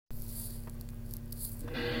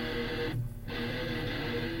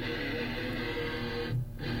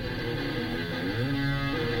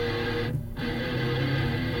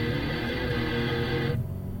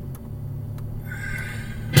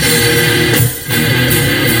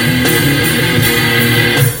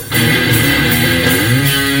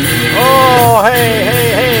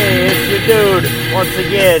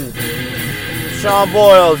Sean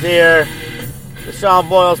Boyles here, the Sean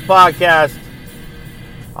Boyles Podcast.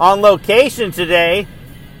 On location today,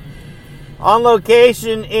 on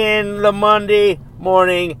location in the Monday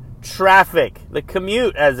morning traffic, the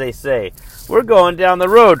commute, as they say. We're going down the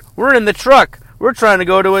road. We're in the truck. We're trying to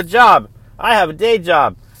go to a job. I have a day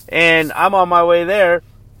job, and I'm on my way there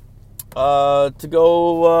to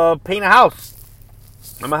go paint a house.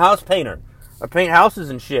 I'm a house painter. I paint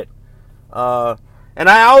houses and shit. And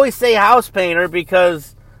I always say house painter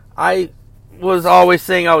because I was always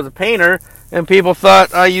saying I was a painter, and people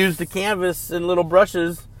thought I used the canvas and little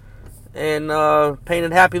brushes and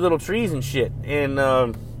painted happy little trees and shit. And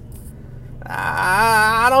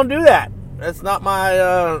I don't do that. That's not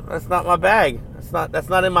my bag. That's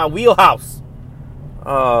not in my wheelhouse.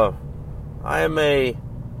 I am a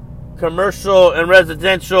commercial and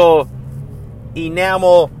residential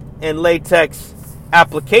enamel and latex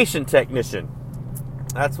application technician.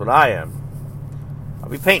 That's what I am. I'll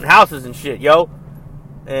be painting houses and shit, yo.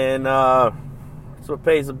 And that's what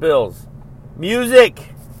pays the bills. Music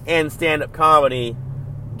and stand-up comedy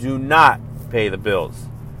do not pay the bills.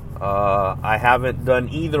 I haven't done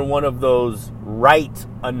either one of those right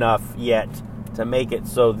enough yet to make it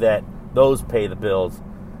so that those pay the bills.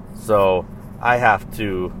 So I have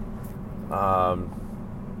to, I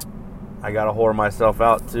gotta whore myself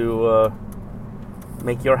out to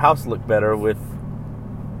make your house look better with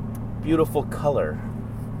beautiful color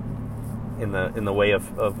in the way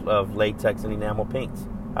of latex and enamel paints.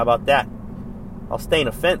 How about that? I'll stain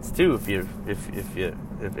a fence too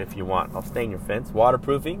if you want. I'll stain your fence.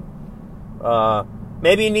 Waterproofing.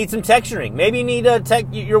 Maybe you need some texturing. Maybe you need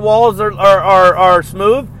your walls are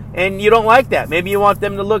smooth and you don't like that. Maybe you want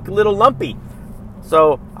them to look a little lumpy.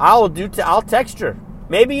 So I'll texture.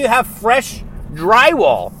 Maybe you have fresh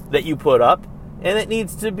drywall that you put up and it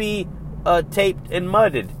needs to be taped and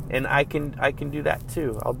mudded, and I can do that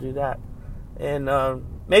too. I'll do that. And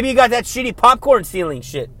maybe you got that shitty popcorn ceiling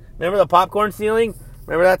shit. Remember the popcorn ceiling?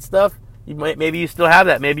 Remember that stuff? Maybe you still have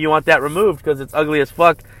that. Maybe you want that removed because it's ugly as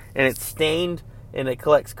fuck and it's stained and it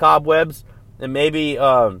collects cobwebs. And maybe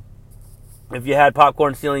if you had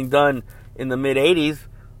popcorn ceiling done in the mid '80s,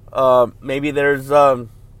 maybe there's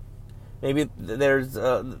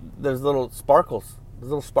little sparkles. There's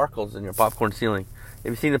little sparkles in your popcorn ceiling.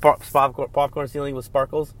 Have you seen the popcorn ceiling with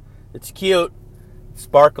sparkles? It's cute.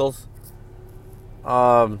 Sparkles.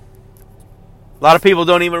 A lot of people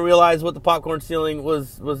don't even realize what the popcorn ceiling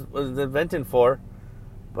was invented for.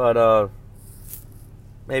 But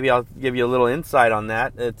maybe I'll give you a little insight on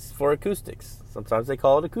that. It's for acoustics. Sometimes they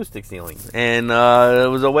call it acoustic ceiling. And it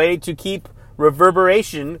was a way to keep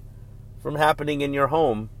reverberation from happening in your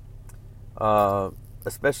home,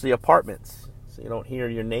 especially apartments. So you don't hear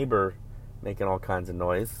your neighbor making all kinds of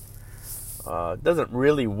noise. It doesn't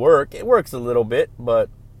really work. It works a little bit, but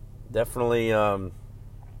definitely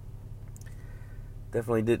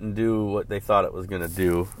didn't do what they thought it was going to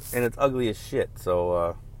do. And it's ugly as shit.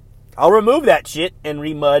 So I'll remove that shit and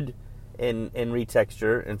remud and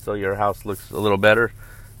retexture, and so your house looks a little better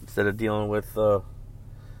instead of dealing with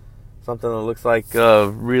something that looks like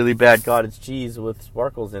really bad cottage cheese with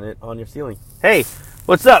sparkles in it on your ceiling. Hey,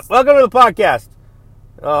 what's up? Welcome to the podcast.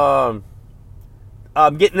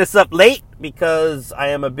 I'm getting this up late because I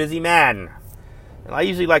am a busy man. And I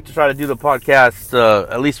usually like to try to do the podcast,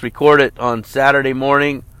 at least record it on Saturday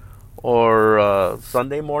morning or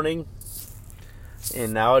Sunday morning.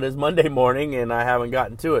 And now it is Monday morning and I haven't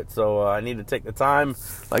gotten to it. So I need to take the time,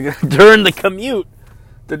 like during the commute,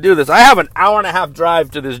 to do this. I have an hour and a half drive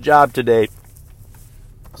to this job today.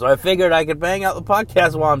 So I figured I could bang out the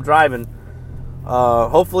podcast while I'm driving.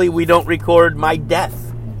 Hopefully we don't record my death.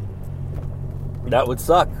 That would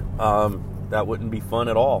suck. That wouldn't be fun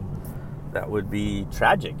at all. That would be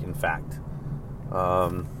tragic, in fact.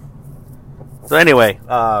 So anyway,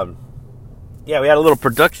 yeah, we had a little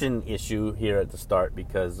production issue here at the start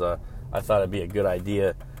because I thought it'd be a good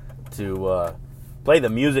idea to play the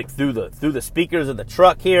music through the speakers of the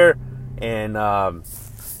truck here, and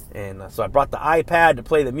so I brought the iPad to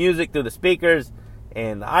play the music through the speakers,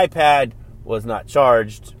 and the iPad was not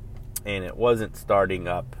charged, and it wasn't starting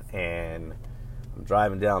up, and I'm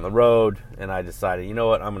driving down the road, and I decided, you know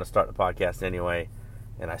what, I'm going to start the podcast anyway.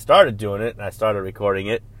 And I started doing it, and I started recording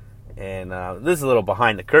it. And this is a little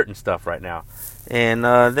behind the curtain stuff right now. And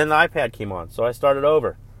then the iPad came on, so I started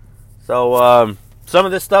over. So some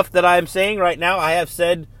of this stuff that I'm saying right now, I have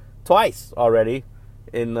said twice already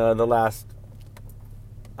in the last,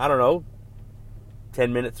 I don't know,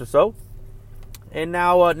 10 minutes or so. And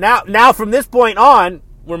now from this point on,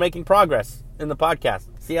 we're making progress in the podcast.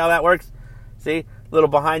 See how that works? See, a little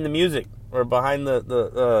behind the music, or behind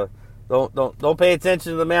the Don't pay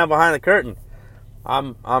attention to the man behind the curtain.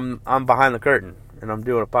 I'm behind the curtain, and I'm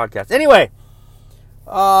doing a podcast. Anyway,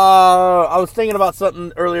 I was thinking about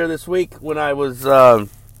something earlier this week when I was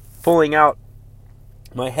pulling out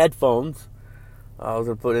my headphones. I was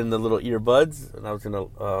going to put in the little earbuds, and I was going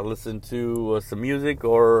to listen to some music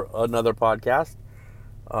or another podcast.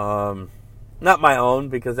 Not my own,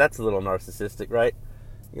 because that's a little narcissistic, right?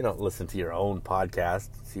 You don't listen to your own podcast,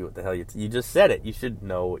 see what the hell you just said it. You should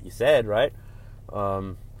know what you said, right?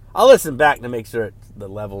 I'll listen back to make sure the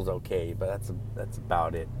level's okay, but that's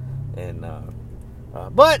about it. And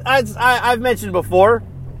but as I've mentioned before,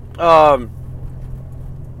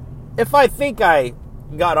 if I think I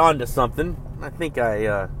got onto something, I think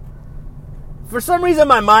for some reason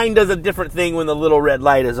my mind does a different thing when the little red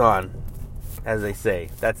light is on, as they say.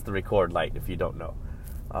 That's the record light, if you don't know.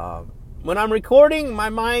 When I'm recording, my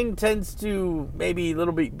mind tends to maybe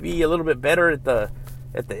be a little bit better at the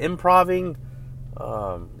improving,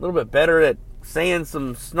 a little bit better at saying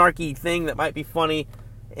some snarky thing that might be funny,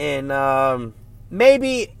 and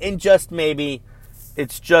maybe, and just maybe,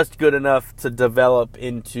 it's just good enough to develop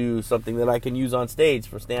into something that I can use on stage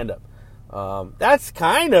for stand-up. That's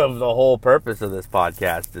kind of the whole purpose of this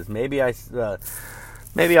podcast, is maybe I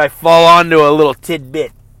fall onto a little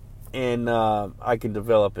tidbit, and I can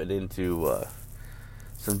develop it into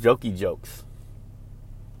some jokey jokes.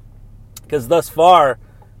 Because thus far,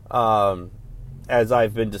 as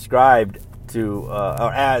I've been described to,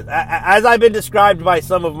 or as I've been described by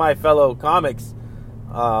some of my fellow comics,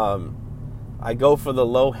 I go for the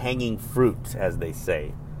low-hanging fruit, as they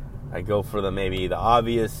say. I go for maybe the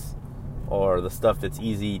obvious, or the stuff that's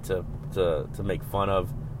easy to make fun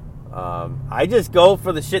of. I just go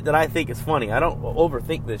for the shit that I think is funny. I don't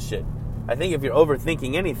overthink this shit. I think if you're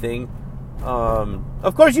overthinking anything,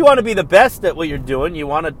 of course you want to be the best at what you're doing. You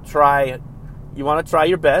want to try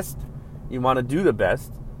your best. You want to do the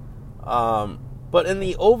best. But in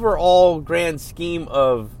the overall grand scheme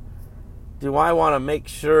of, do I want to make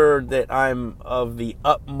sure that I'm of the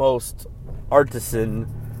utmost artisan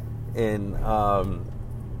in,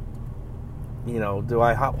 do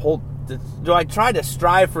I try to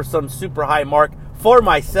strive for some super high mark for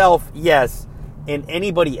myself? Yes. In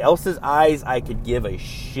anybody else's eyes, I could give a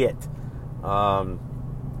shit. I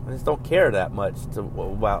just don't care that much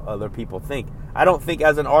what other people think. I don't think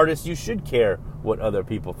as an artist you should care what other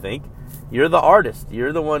people think. You're the artist.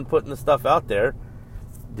 You're the one putting the stuff out there.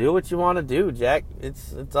 Do what you want to do, Jack.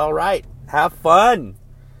 It's all right. Have fun.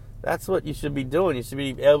 That's what you should be doing. You should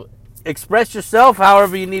be able to express yourself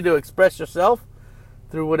however you need to express yourself,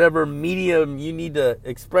 through whatever medium you need to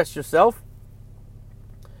express yourself.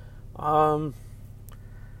 And,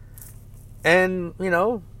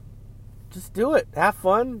 just do it. Have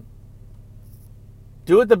fun.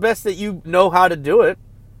 Do it the best that you know how to do it.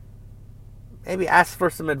 Maybe ask for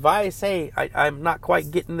some advice. Hey, I'm not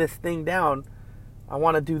quite getting this thing down. I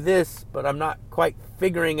want to do this, but I'm not quite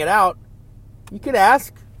figuring it out. You could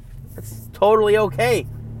ask. It's totally okay.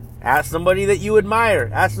 Ask somebody that you admire.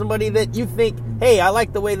 Ask somebody that you think, hey, I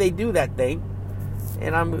like the way they do that thing,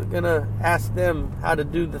 and I'm going to ask them how to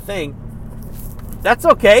do the thing. That's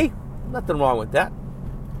okay. Nothing wrong with that.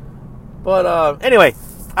 But anyway,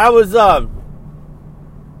 I was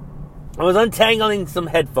untangling some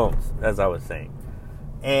headphones, as I was saying.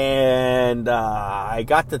 And I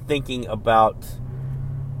got to thinking about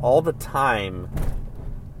all the time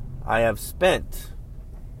I have spent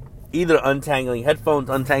either untangling headphones,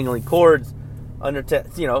 untangling cords, like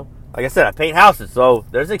I said, I paint houses, so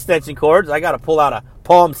there's extension cords. I got to pull out a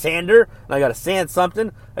palm sander, and I got to sand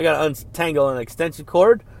something. I got to untangle an extension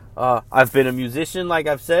cord. I've been a musician, like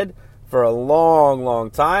I've said, for a long, long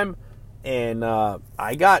time, and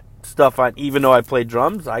I got stuff on. Even though I play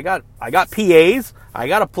drums, I got PAs. I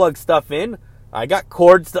got to plug stuff in. I got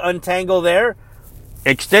cords to untangle there,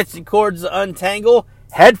 extension cords to untangle,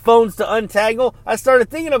 headphones to untangle. I started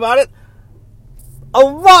thinking about it. A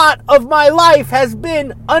lot of my life has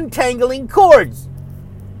been untangling cords.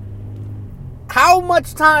 How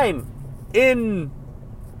much time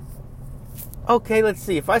okay, let's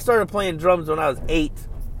see. If I started playing drums when I was 8,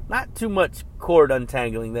 not too much cord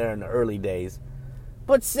untangling there in the early days.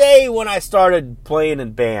 But say when I started playing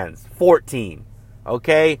in bands, 14,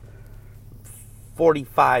 okay?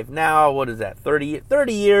 45 now, what is that, 30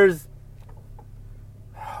 years?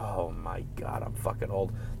 Oh my God, I'm fucking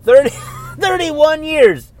old. 31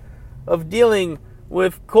 years of dealing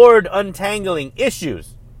with cord untangling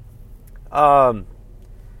issues.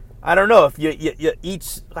 I don't know if you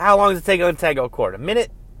each, how long does it take to untangle a cord? A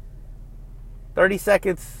minute? 30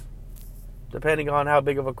 seconds? Depending on how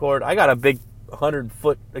big of a cord. I got a big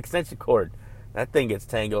 100-foot extension cord. That thing gets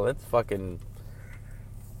tangled. It's fucking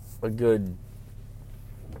a good,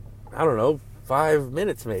 I don't know, 5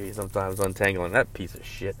 minutes maybe sometimes untangling that piece of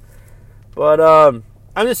shit. But I'm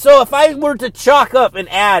just, so if I were to chalk up and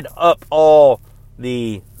add up all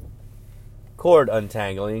the cord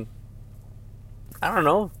untangling, I don't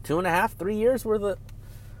know, 2.5, 3 years worth of,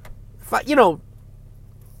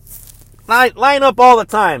 line up all the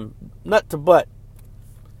time, nut to butt.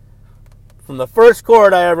 From the first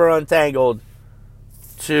cord I ever untangled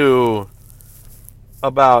to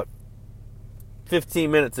about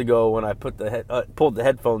 15 minutes ago when I pulled the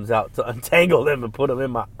headphones out to untangle them and put them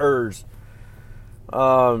in my ears.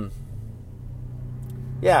 Yeah,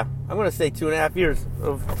 I'm going to say 2.5 years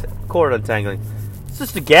of cord untangling. It's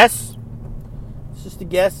just a guess.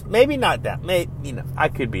 Maybe not that. I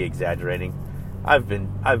could be exaggerating. I've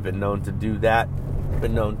been known to do that.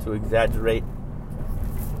 Been known to exaggerate.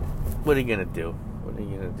 What are you gonna do?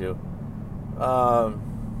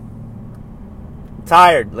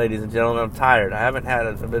 Tired, ladies and gentlemen. I'm tired.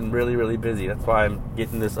 I've been really, really busy. That's why I'm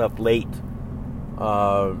getting this up late.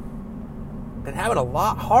 Been having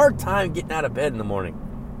a hard time getting out of bed in the morning.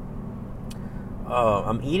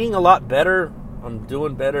 I'm eating a lot better. I'm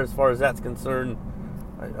doing better as far as that's concerned.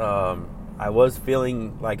 I was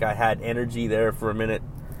feeling like I had energy there for a minute.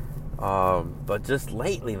 But just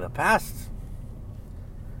lately, in the past,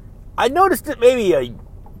 I noticed it maybe a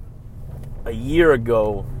year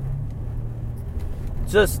ago,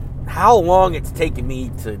 just how long it's taken me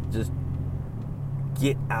to just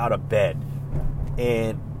get out of bed.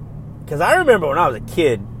 And because I remember when I was a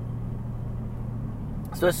kid,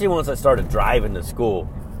 especially once I started driving to school,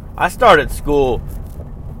 I started school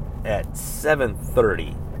at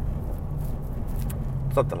 7:30,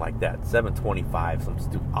 something like that, 7:25,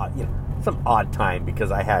 some odd time,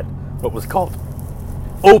 because I had what was called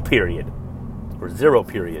O period or zero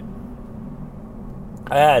period.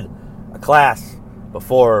 I had a class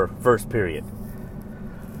before first period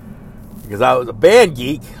because I was a band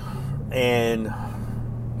geek, and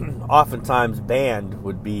oftentimes band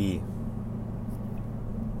would be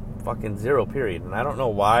fucking zero period, and I don't know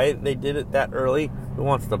why they did it that early. Who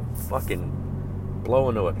wants to fucking blow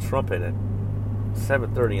into a trumpet at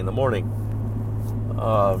 7:30 in the morning?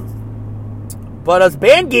 But us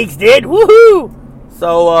band geeks did. Woohoo!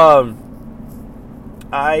 So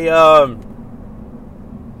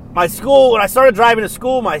my school, when I started driving to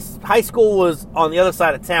school, my high school was on the other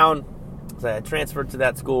side of town, so I had transferred to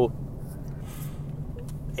that school.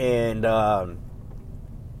 And I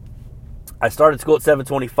started school at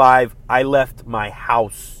 7:25. I left my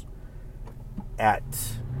house at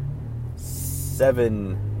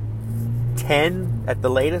 7:10 at the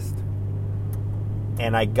latest,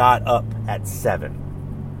 and I got up at 7.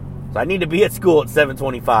 So I need to be at school at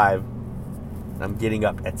 7:25. I'm getting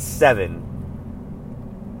up at 7,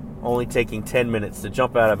 only taking 10 minutes to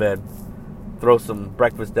jump out of bed, throw some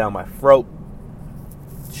breakfast down my throat,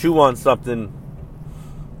 chew on something,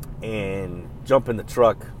 and jump in the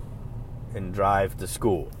truck and drive to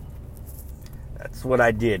school. That's what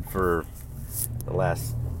I did for the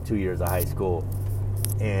last 2 years of high school.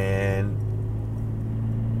 And,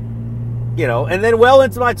 and then well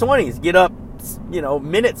into my 20s, get up,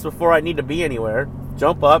 minutes before I need to be anywhere,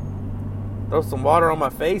 jump up, throw some water on my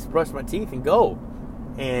face, brush my teeth, and go.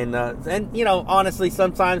 And honestly,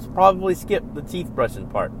 sometimes probably skip the teeth brushing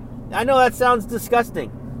part. I know that sounds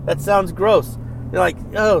disgusting. That sounds gross. You're like,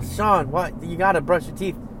 oh, Sean, what? You gotta brush your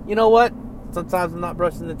teeth. You know what? Sometimes I'm not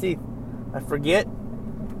brushing the teeth. I forget,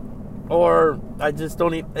 or I just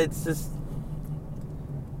don't eat. This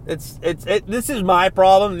is my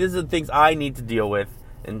problem. These are the things I need to deal with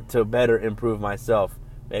and to better improve myself.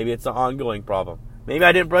 Maybe it's an ongoing problem. Maybe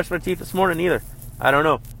I didn't brush my teeth this morning either. I don't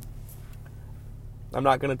know. I'm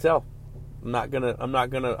not gonna tell. I'm not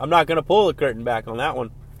gonna pull the curtain back on that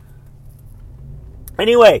one.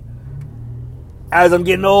 Anyway, as I'm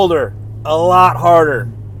getting older, a lot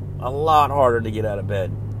harder to get out of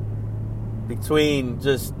bed. Between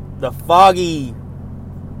just the fogginess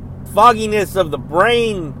of the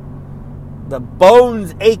brain, the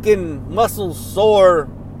bones aching, muscles sore,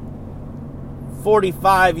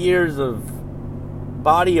 45 years of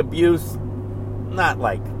body abuse. Not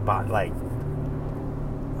like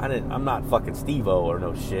I'm not fucking Steve-O or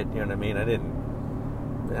no shit, you know what I mean? I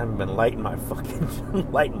haven't been lighting my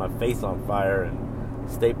face on fire and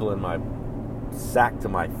stapling my sack to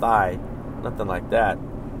my thigh. Nothing like that.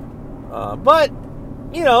 But,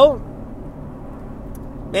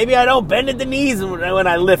 maybe I don't bend at the knees when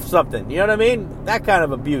I lift something. You know what I mean? That kind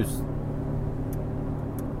of abuse.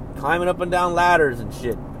 Climbing up and down ladders and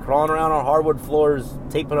shit. Crawling around on hardwood floors,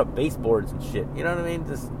 taping up baseboards and shit. You know what I mean?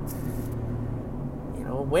 Just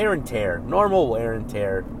wear and tear, normal wear and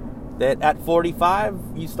tear that at 45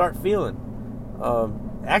 you start feeling.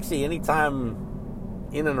 Actually, anytime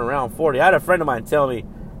in and around 40. I had a friend of mine tell me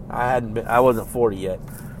I wasn't 40 yet,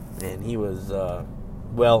 and he was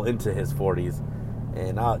well into his 40s,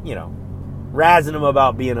 and I, razzing him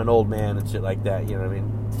about being an old man and shit like that. You know what I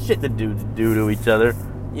mean? Shit that dudes do to each other.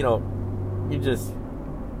 You're just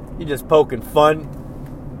poking fun,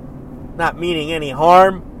 not meaning any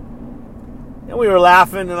harm. And we were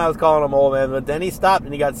laughing, and I was calling him old man, but then he stopped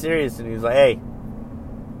and he got serious, and he was like, "Hey,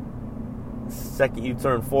 the second you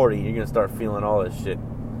turn 40, you're gonna start feeling all this shit."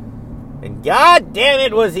 And god damn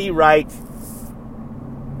it, was he right.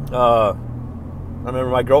 I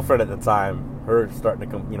remember my girlfriend at the time, her starting to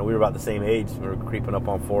come, we were about the same age, we were creeping up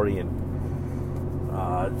on 40, and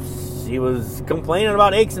she was complaining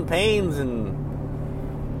about aches and pains, and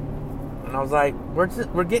I was like,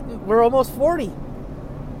 we're almost 40.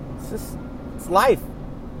 It's life.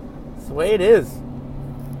 It's the way it is.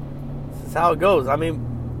 This is how it goes. I mean,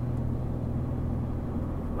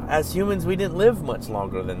 as humans, we didn't live much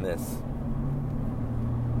longer than this.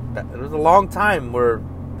 There was a long time where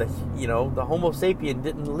the Homo sapien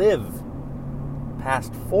didn't live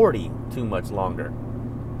past 40 too much longer.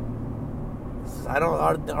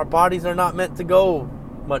 Our bodies are not meant to go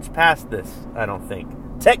much past this, I don't think.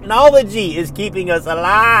 Technology is keeping us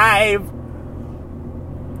alive.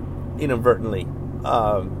 Inadvertently.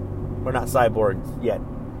 We're not cyborgs yet.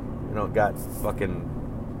 We don't got fucking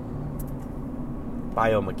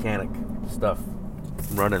biomechanic stuff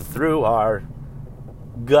running through our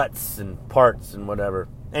guts and parts and whatever.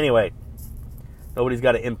 Anyway, nobody's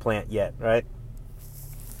got an implant yet, right?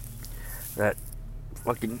 That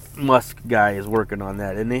fucking Musk guy is working on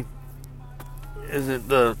that, isn't he? Isn't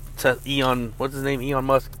the Elon, what's his name? Elon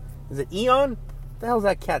Musk? Is it Elon? What the hell's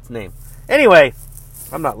that cat's name? Anyway,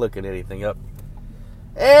 I'm not looking anything up.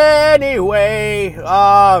 Anyway,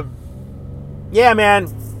 yeah, man.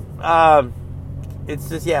 It's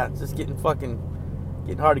just getting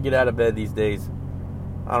hard to get out of bed these days.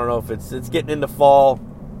 I don't know if it's getting into fall.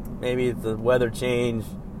 Maybe it's the weather change,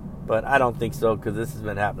 but I don't think so, because this has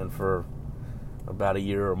been happening for about a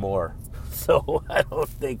year or more. So I don't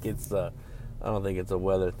think it's a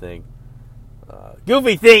weather thing.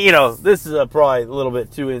 Goofy thing, this is probably a little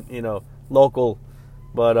bit too, local,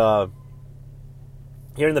 but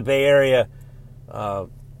here in the Bay Area,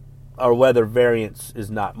 our weather variance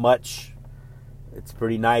is not much. It's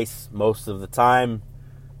pretty nice most of the time.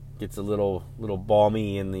 Gets a little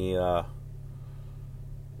balmy in the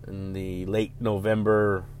late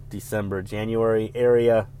November, December, January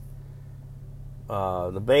area.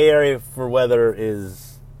 The Bay Area for weather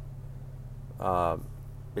is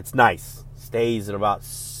it's nice. Stays at about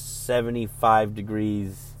 75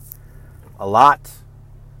 degrees a lot.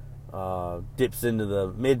 Dips into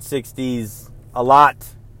the mid 60s a lot.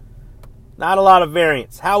 Not a lot of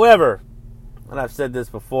variance. However, and I've said this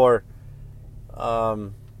before,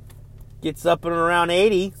 gets up and around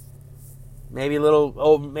 80, maybe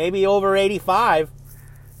over 85.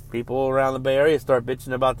 People around the Bay Area start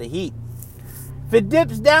bitching about the heat. If it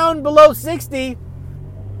dips down below 60,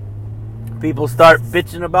 people start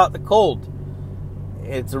bitching about the cold.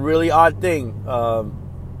 It's a really odd thing.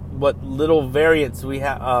 What little variance we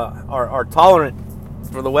have are tolerant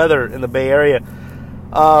for the weather in the Bay Area.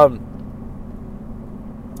 And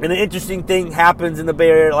an interesting thing happens in the Bay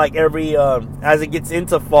Area, like every as it gets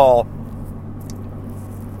into fall.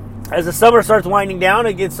 As the summer starts winding down,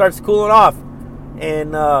 it starts cooling off,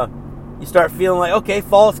 and you start feeling like, okay,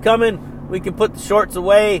 fall's coming. We can put the shorts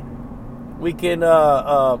away. We can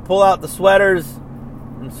pull out the sweaters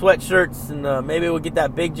and sweatshirts, and maybe we'll get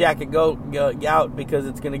that big jacket go out, because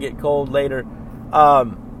it's going to get cold later.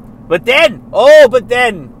 But then,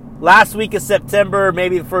 last week of September,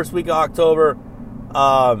 maybe the first week of October,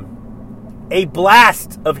 a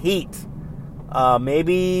blast of heat.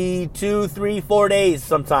 Maybe 2, 3, 4 days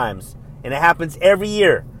sometimes. And it happens every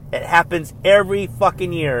year. It happens every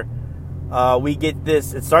fucking year. We get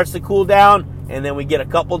this, it starts to cool down, and then we get a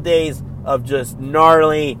couple days of just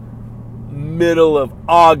gnarly, middle of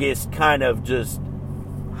August kind of just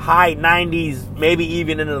high 90s, maybe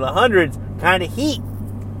even into the hundreds kind of heat.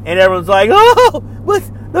 And everyone's like, oh, what's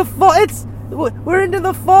the fall? We're into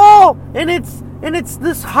the fall, and it's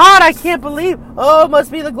this hot, I can't believe. Oh, it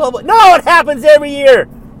must be the global. No, it happens every year.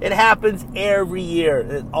 It happens every year.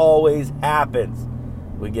 It always happens.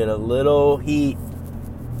 We get a little heat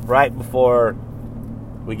right before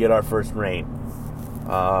we get our first rain.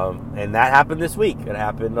 And that happened this week. It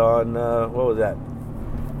happened on, what was that?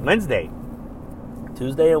 Wednesday.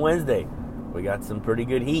 Tuesday and Wednesday. We got some pretty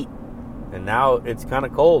good heat. And now it's kind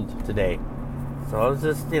of cold today. So it was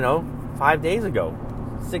just, 5 days ago,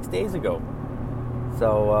 6 days ago.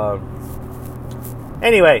 So,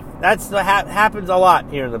 anyway, that's what happens a lot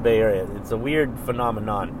here in the Bay Area. It's a weird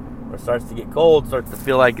phenomenon where it starts to get cold, starts to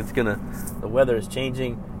feel like the weather is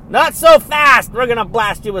changing. Not so fast! We're gonna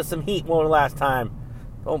blast you with some heat one last time.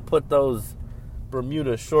 Don't put those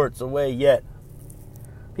Bermuda shorts away yet.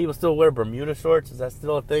 People still wear Bermuda shorts? Is that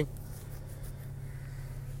still a thing?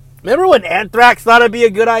 Remember when Anthrax thought it'd be a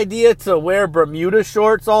good idea to wear Bermuda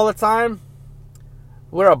shorts all the time?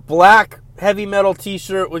 Wear a black heavy metal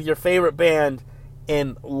t-shirt with your favorite band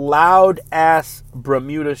and loud-ass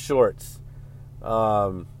Bermuda shorts.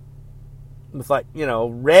 With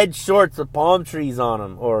red shorts with palm trees on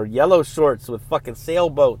them, or yellow shorts with fucking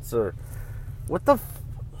sailboats, or what the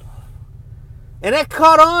and it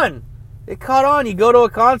caught on. It caught on. You go to a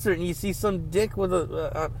concert and you see some dick with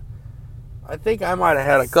I think I might have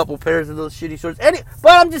had a couple pairs of those shitty shorts.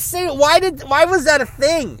 But I'm just saying, why was that a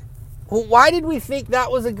thing? Why did we think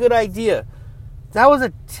that was a good idea? That was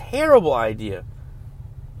a terrible idea.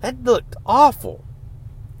 That looked awful.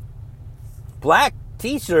 Black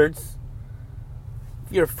t-shirts,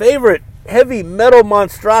 your favorite heavy metal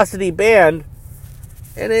monstrosity band,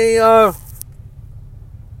 and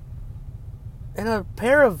a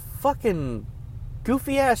pair of fucking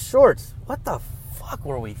goofy ass shorts. What the fuck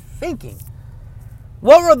were we thinking?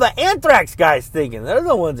 What were the Anthrax guys thinking? They're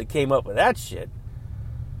the ones that came up with that shit.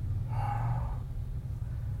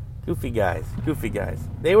 Goofy guys.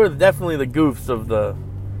 They were definitely the goofs of the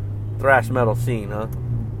thrash metal scene, huh?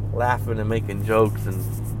 Laughing and making jokes and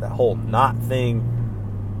that whole knot thing.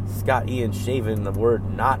 Scott Ian shaving the word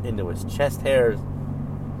knot into his chest hairs.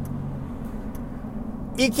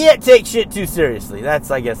 You can't take shit too seriously.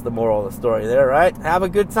 That's, I guess, the moral of the story there, right? Have a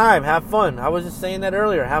good time. Have fun. I was just saying that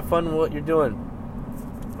earlier. Have fun with what you're doing.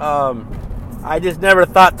 I just never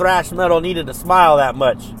thought thrash metal needed to smile that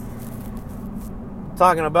much.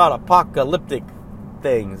 Talking about apocalyptic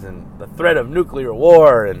things and the threat of nuclear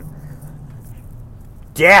war and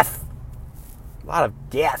death. A lot of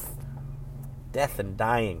death. Death and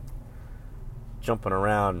dying. Jumping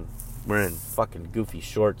around wearing fucking goofy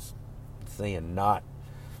shorts. Saying not.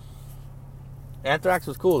 Anthrax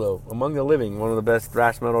was cool, though. Among the Living, one of the best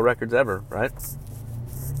thrash metal records ever, right?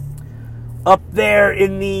 Up there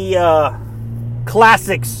in the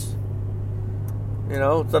classics.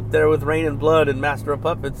 It's up there with Rain and Blood and Master of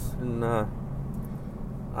Puppets. And I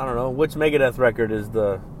don't know, which Megadeth record is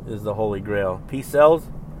the Holy Grail? Peace Sells?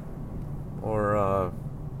 Or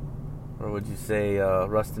would you say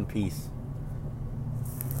Rust in Peace?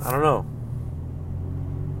 I don't know.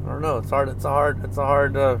 It's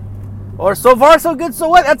hard. Or So Far So Good So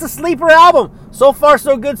What? That's a sleeper album. So Far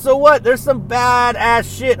So Good So What? There's some bad ass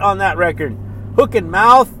shit on that record. Hook and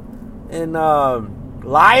Mouth and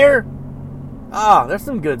Liar. There's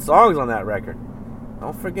some good songs on that record.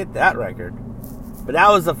 Don't forget that record. But that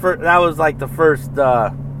was the first. That was like the first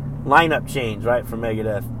lineup change, right, for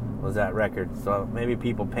Megadeth. Was that record? So maybe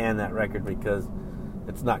people pan that record because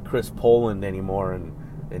it's not Chris Poland anymore, and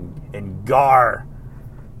Gar.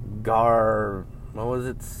 What was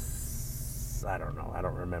it? I don't know. I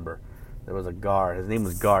don't remember. There was a Gar. His name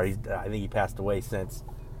was Gar. I think he passed away since.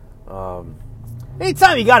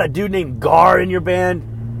 Anytime you got a dude named Gar in your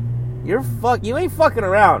band, you ain't fucking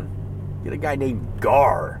around. Get a guy named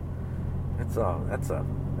Gar. That's a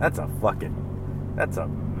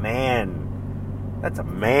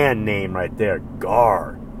man name right there.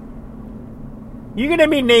 Gar. You're gonna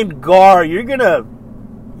be named Gar. You got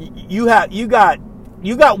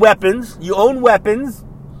weapons. You own weapons.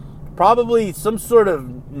 Probably some sort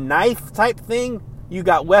of knife type thing. You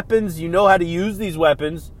got weapons. You know how to use these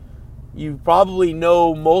weapons. You probably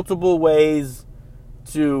know multiple ways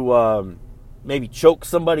to maybe choke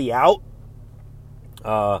somebody out.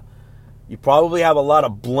 You probably have a lot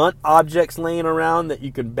of blunt objects laying around that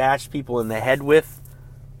you can bash people in the head with.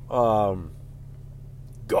 Gar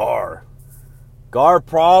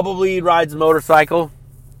probably rides a motorcycle.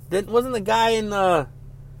 Wasn't the guy in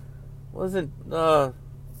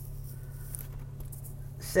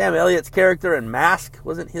Sam Elliott's character in Mask?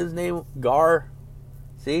 Wasn't his name Gar?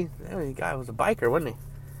 See, the guy was a biker, wasn't he?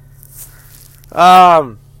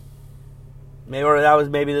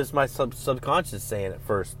 Maybe this is my subconscious saying it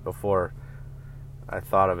first before I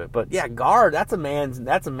thought of it. But yeah, Gar, that's a man's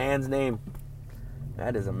name.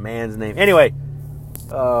 That is a man's name. Anyway,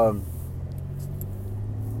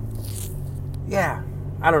 yeah,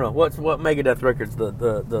 I don't know what Megadeth record's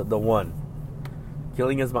the one.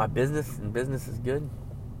 Killing is my business and business is good.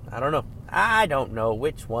 I don't know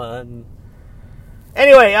which one.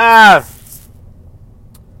 Anyway,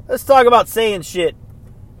 let's talk about saying shit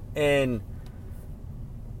and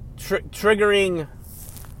triggering.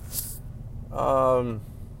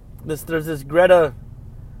 There's this Greta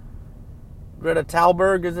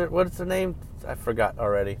Thunberg, is it? What's her name? I forgot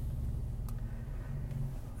already.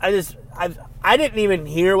 I didn't even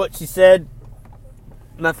hear what she said.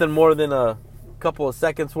 Nothing more than a couple of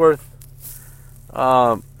seconds worth. It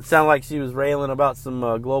sounded like she was railing about some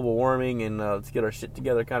global warming and let's get our shit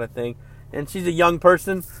together kind of thing. And she's a young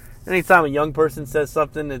person. Anytime a young person says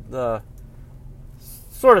something, it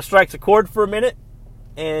sort of strikes a chord for a minute.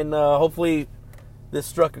 And hopefully this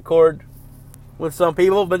struck a chord with some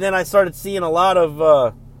people. But then I started seeing a lot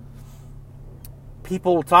of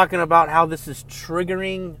people talking about how this is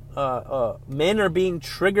triggering. Men are being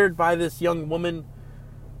triggered by this young woman.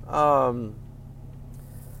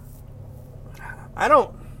 I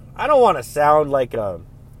don't want to sound like some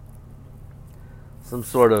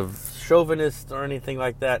sort of chauvinist or anything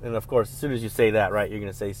like that. And of course, as soon as you say that, right, you're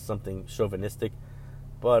going to say something chauvinistic.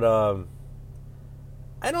 But I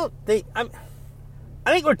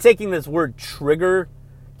think we're taking this word trigger,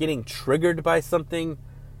 getting triggered by something,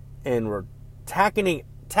 and we're tacking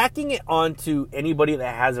it onto anybody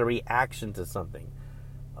that has a reaction to something.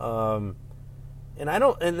 And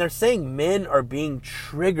they're saying men are being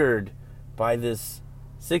triggered by this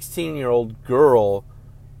 16-year-old girl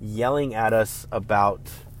yelling at us about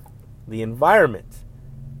the environment.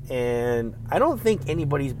 And I don't think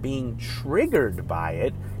anybody's being triggered by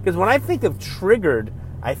it. Because when I think of triggered,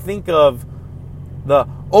 I think of the,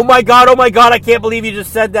 oh my God, I can't believe you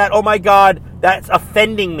just said that. Oh my God, that's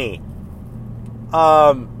offending me.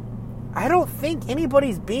 I don't think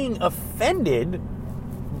anybody's being offended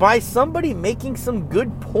by somebody making some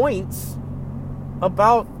good points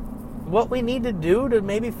about what we need to do to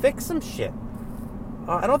maybe fix some shit.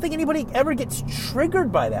 I don't think anybody ever gets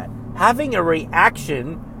triggered by that. Having a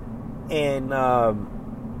reaction and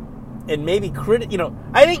maybe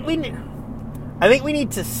I think we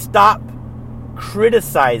need to stop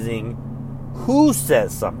criticizing who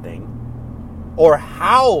says something or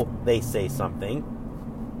how they say something,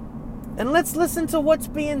 and let's listen to what's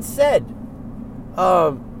being said.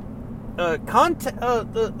 The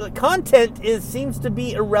content seems to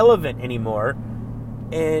be irrelevant anymore,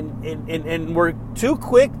 and we're too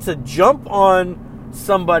quick to jump on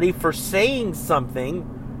somebody for saying something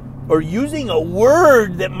or using a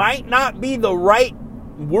word that might not be the right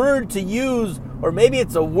word to use, or maybe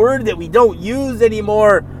it's a word that we don't use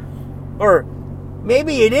anymore, or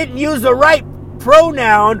maybe you didn't use the right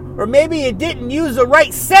pronoun, or maybe you didn't use the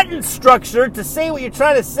right sentence structure to say what you're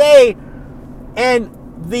trying to say, and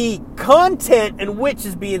the content in which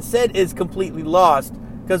is being said is completely lost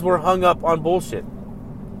because we're hung up on bullshit.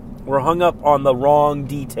 We're hung up on the wrong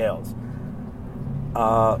details.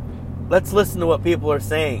 Let's listen to what people are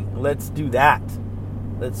saying. Let's do that.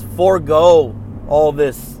 Let's forego all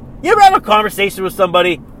this. You ever have a conversation with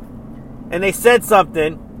somebody and they said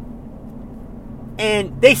something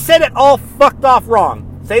and they said it all fucked off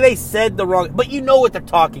wrong? Say they said the wrong, but you know what they're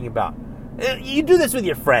talking about. You do this with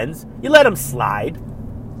your friends. You let them slide.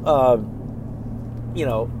 Unless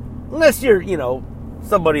you're,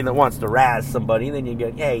 somebody that wants to razz somebody, then you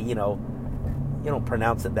go, hey, you don't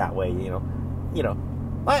pronounce it that way,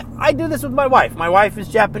 I do this with my wife. My wife is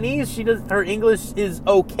Japanese. Her English is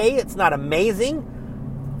okay. It's not amazing.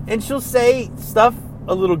 And she'll say stuff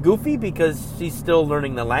a little goofy because she's still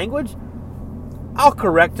learning the language. I'll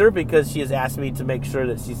correct her because she has asked me to make sure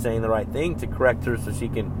that she's saying the right thing, to correct her so she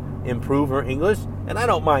can improve her English. And I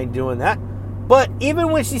don't mind doing that. But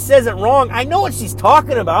even when she says it wrong, I know what she's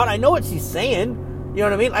talking about. I know what she's saying. You know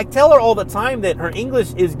what I mean? I tell her all the time that her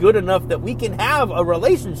English is good enough that we can have a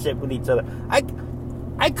relationship with each other. I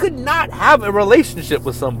could not have a relationship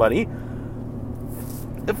with somebody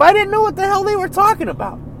if I didn't know what the hell they were talking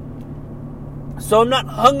about. So I'm not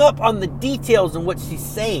hung up on the details in what she's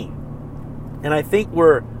saying. And I think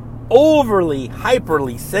we're overly,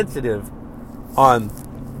 hyperly sensitive on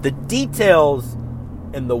the details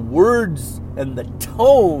and the words and the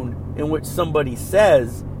tone in which somebody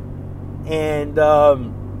says. And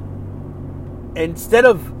instead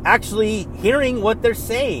of actually hearing what they're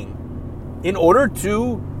saying in order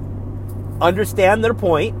to understand their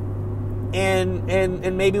point,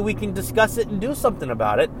 and maybe we can discuss it and do something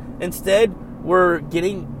about it. Instead, we're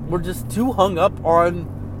just too hung up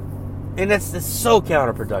on, and it's so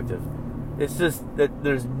counterproductive. It's just that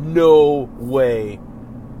there's no way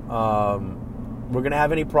we're gonna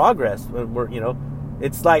have any progress.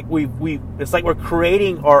 It's like we're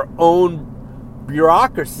creating our own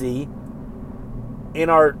bureaucracy in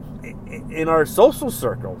our social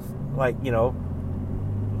circles.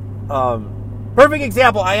 Perfect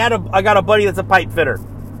example. I got a buddy that's a pipe fitter.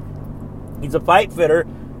 He's a pipe fitter,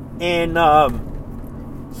 And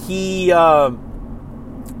we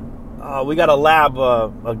got a lab,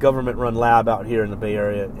 a government-run lab out here in the Bay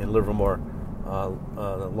Area in Livermore,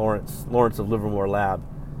 Lawrence of Livermore Lab,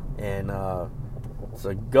 and it's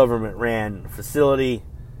a government-ran facility,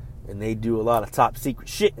 and they do a lot of top-secret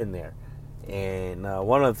shit in there. And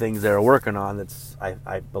one of the things they're working on,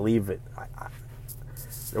 I believe it,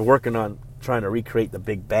 they're working on trying to recreate the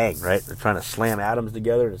Big Bang, right? They're trying to slam atoms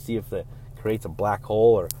together to see if it creates a black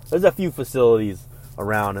hole. Or there's a few facilities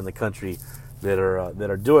around in the country that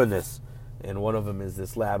are doing this, and one of them is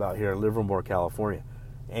this lab out here in Livermore, California.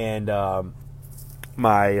 And a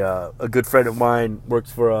good friend of mine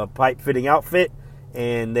works for a pipe fitting outfit,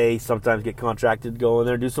 and they sometimes get contracted to go in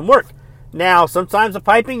there and do some work. Now, sometimes the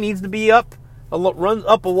piping needs to be run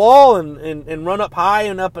up a wall and run up high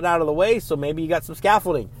and up and out of the way. So maybe you got some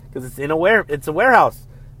scaffolding because it's it's a warehouse.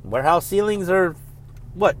 Warehouse ceilings are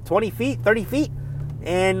 20 feet, 30 feet,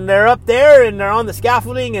 and they're up there and they're on the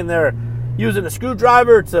scaffolding and they're using a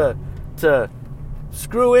screwdriver to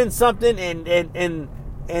screw in something and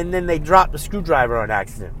then they drop the screwdriver on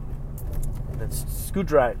accident. The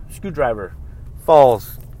screwdriver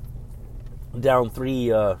falls down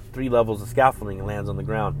three levels of scaffolding and lands on the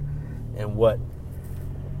ground. And what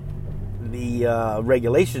the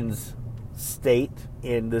regulations state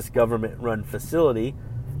in this government-run facility,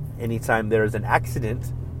 anytime there's an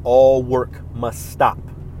accident, all work must stop.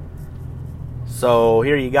 So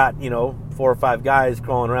here you got, 4 or 5 guys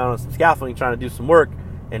crawling around on some scaffolding trying to do some work,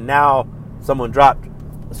 and now someone dropped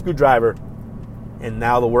a screwdriver, and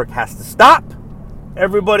now the work has to stop.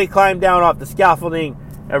 Everybody climb down off the scaffolding.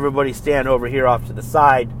 Everybody stand over here off to the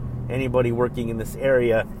side. Anybody working in this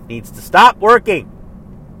area needs to stop working.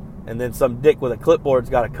 And then some dick with a clipboard's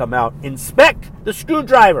got to come out, inspect the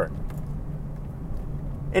screwdriver.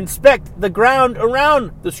 Inspect the ground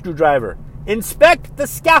around the screwdriver. Inspect the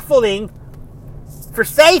scaffolding for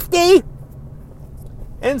safety.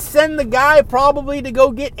 And send the guy probably to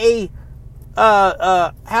go get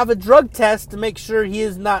have a drug test to make sure he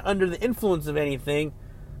is not under the influence of anything,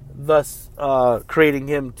 thus creating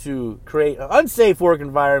him to create an unsafe work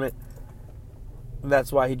environment. And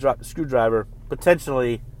that's why he dropped the screwdriver.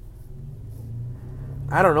 Potentially,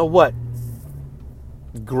 I don't know what,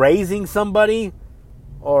 grazing somebody,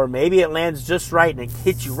 or maybe it lands just right and it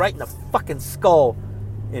hits you right in the fucking skull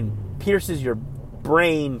and pierces your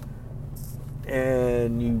brain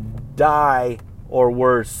and you die, or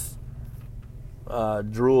worse,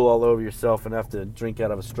 drool all over yourself and have to drink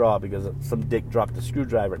out of a straw because some dick dropped the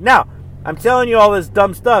screwdriver. Now, I'm telling you all this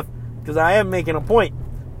dumb stuff because I am making a point.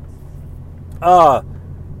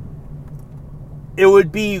 It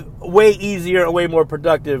would be way easier and way more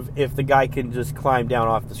productive if the guy can just climb down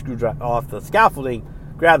off the scaffolding,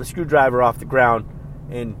 grab the screwdriver off the ground,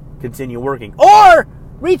 and continue working. Or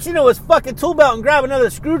reach into his fucking tool belt and grab another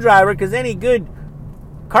screwdriver, because any good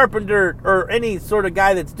carpenter or any sort of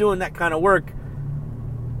guy that's doing that kind of work,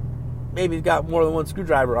 maybe he's got more than one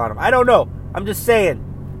screwdriver on him. I don't know. I'm just saying.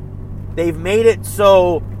 They've made it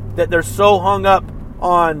so that they're so hung up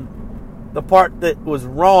on the part that was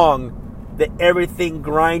wrong that everything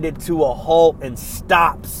grinded to a halt and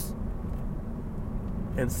stops.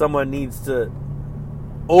 And someone needs to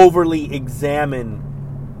overly examine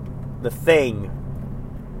the thing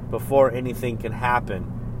before anything can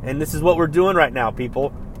happen. And this is what we're doing right now,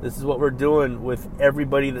 people. This is what we're doing with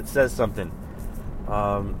everybody that says something.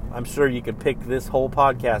 I'm sure you could pick this whole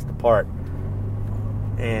podcast apart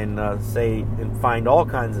and say and find all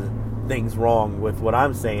kinds of things wrong with what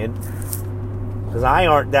I'm saying, because I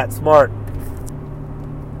aren't that smart.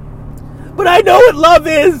 But I know what love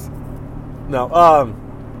is. No,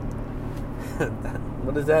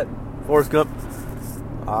 what is that? Forrest Gump.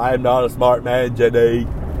 I'm not a smart man, Jenny.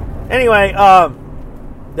 Anyway,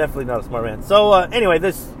 definitely not a smart man. So anyway,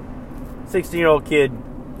 this 16-year-old kid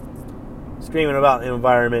screaming about the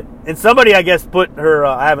environment, and somebody, I guess, put her.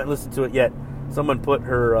 I haven't listened to it yet. Someone put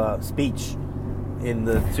her speech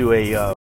into a